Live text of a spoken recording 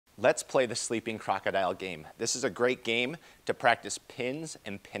let's play the sleeping crocodile game. This is a great game to practice pins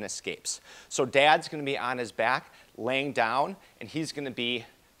and pin escapes. So Dad's going to be on his back, laying down, and he's going to be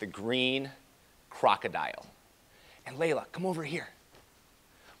the green crocodile. And Layla, come over here.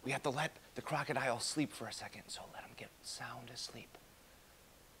 We have to let the crocodile sleep for a second, so let him get sound asleep.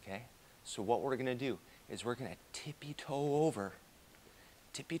 Okay? So what we're going to do is we're going to tippy-toe over,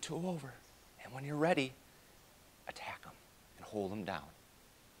 and when you're ready, attack him and hold him down.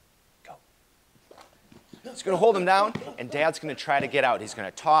 Go. He's going to hold him down, and Dad's going to try to get out. He's going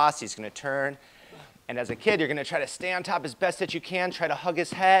to toss, he's going to turn, and as a kid, you're going to try to stay on top as best that you can, try to hug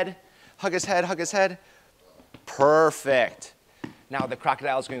his head, hug his head, hug his head. Perfect. Now the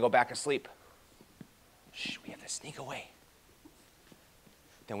crocodile is going to go back asleep. Shh, we have to sneak away.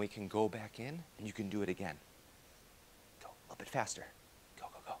 Then we can go back in, and you can do it again. Go, a little bit faster. Go,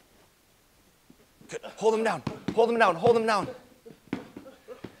 go, go. Good. Hold him down, hold him down, hold him down.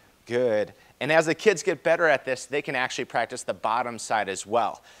 Good. And as the kids get better at this, they can actually practice the bottom side as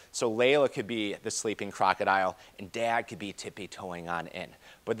well. So Layla could be the sleeping crocodile, and Dad could be tippy-toeing on in.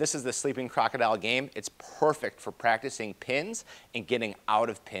 But this is the sleeping crocodile game. It's perfect for practicing pins and getting out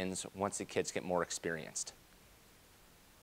of pins once the kids get more experienced.